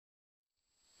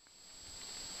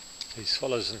These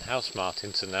swallows and house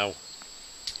martins are now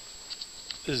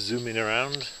zooming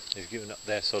around. They've given up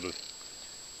their sort of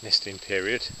nesting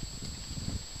period.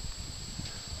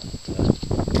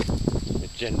 They're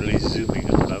generally zooming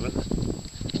at the moment.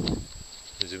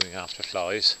 They're zooming after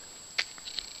flies.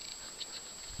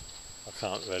 I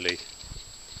can't really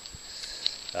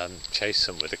chase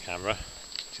them with the camera,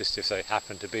 just if they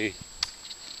happen to be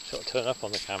sort of turn up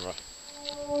on the camera.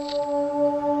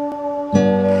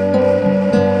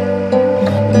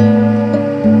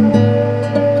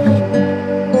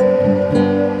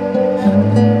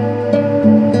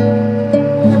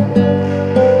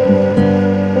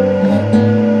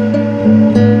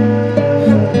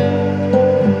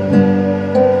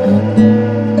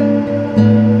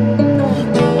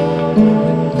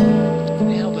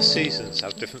 Seasons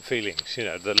have different feelings, you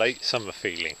know, the late summer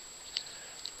feeling.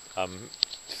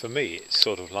 For me it's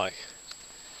sort of like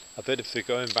a bit of the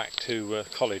going back to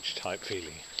college type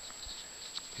feeling,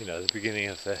 you know, the beginning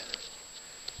of the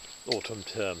autumn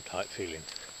term type feeling,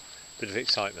 bit of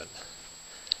excitement.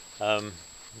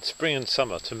 Spring and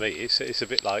summer to me it's a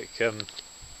bit like the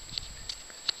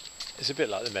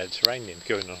Mediterranean,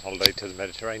 going on holiday to the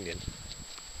Mediterranean,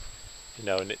 you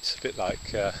know, and it's a bit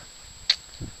like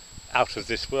out of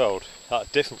this world, like a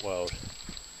different world.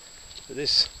 But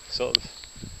this sort of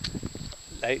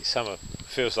late summer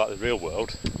feels like the real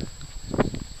world.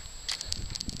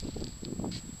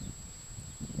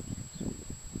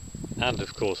 And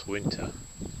of course winter.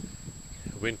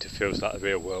 Winter feels like the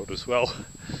real world as well.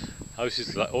 I always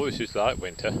used to like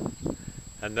winter,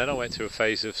 and then I went through a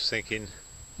phase of thinking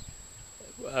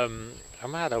how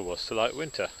mad I was to like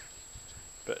winter.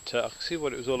 But I can see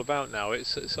what it was all about now. It's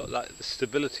sort of like the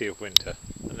stability of winter,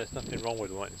 and there's nothing wrong with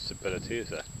wanting stability, is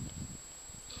there?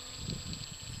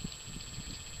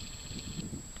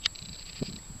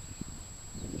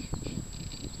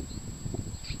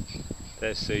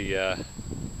 There's the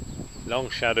long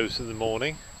shadows in the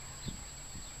morning.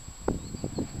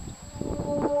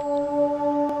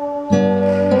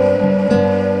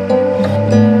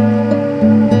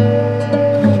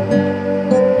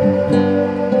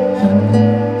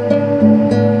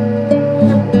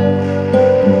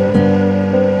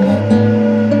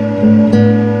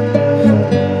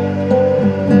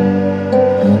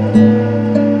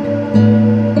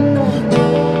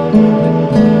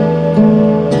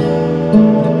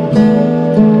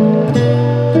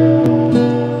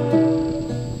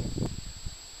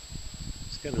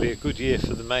 Going to be a good year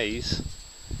for the maize.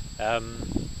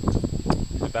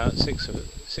 About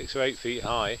 6 or 8 feet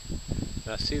high,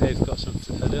 and I see they've got a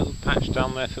little patch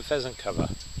down there for pheasant cover.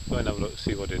 Go and have a look,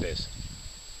 see what it is.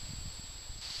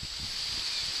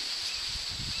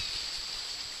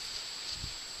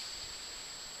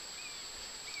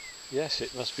 Yes,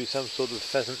 it must be some sort of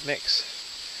pheasant mix.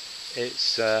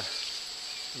 It's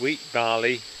wheat,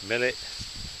 barley, millet,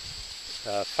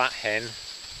 fat hen,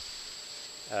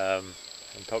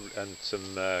 and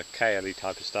some kale-y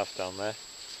type of stuff down there.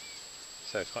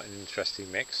 So it's quite an interesting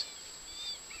mix.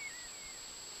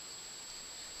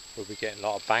 We'll be getting a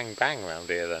lot of bang bang around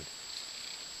here then.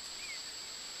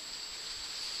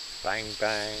 Bang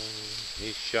bang,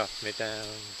 he shot me down,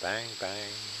 bang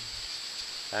bang.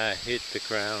 I hit the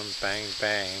ground, bang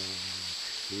bang,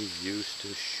 he used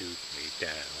to shoot me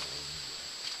down.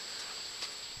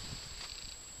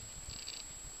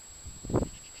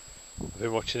 I've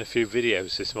been watching a few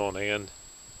videos this morning, and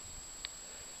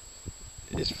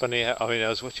it's funny, I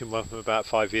was watching one from about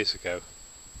 5 years ago,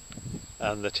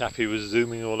 and the chappie was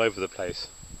zooming all over the place.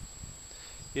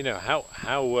 You know, how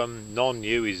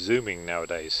non-new is zooming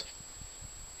nowadays.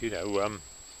 You know,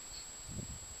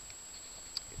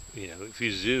 if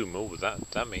you zoom,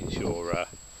 that means you're a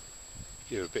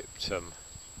bit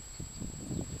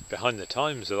behind the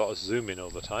times. A lot of zooming all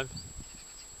the time.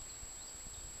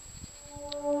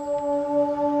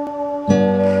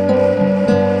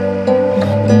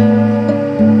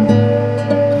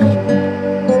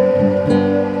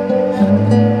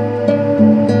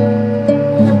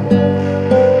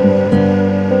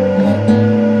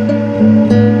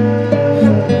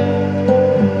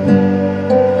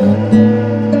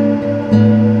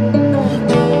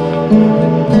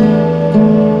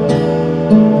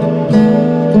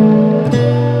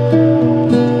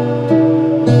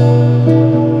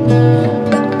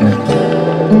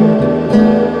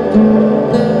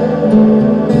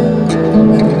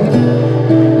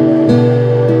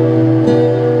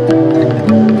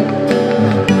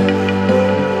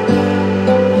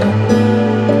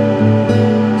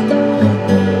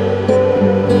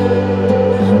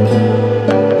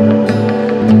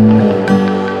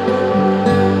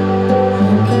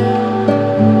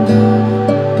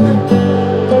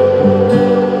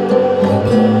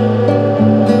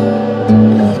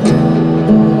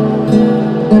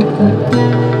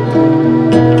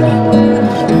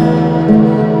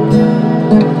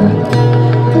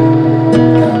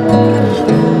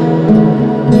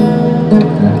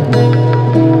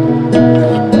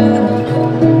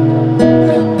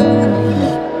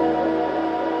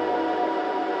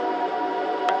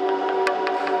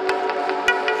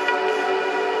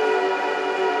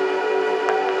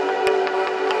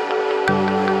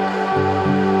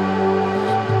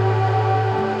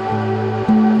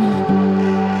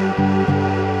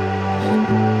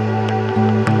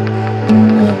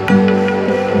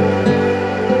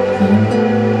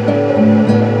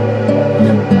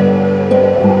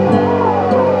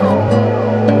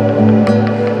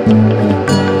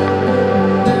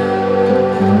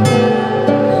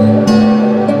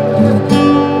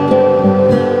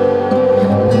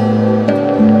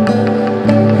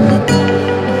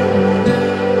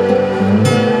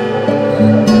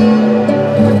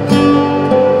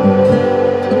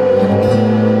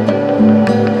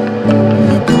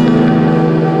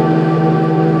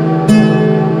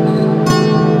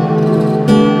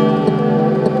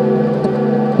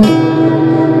 you.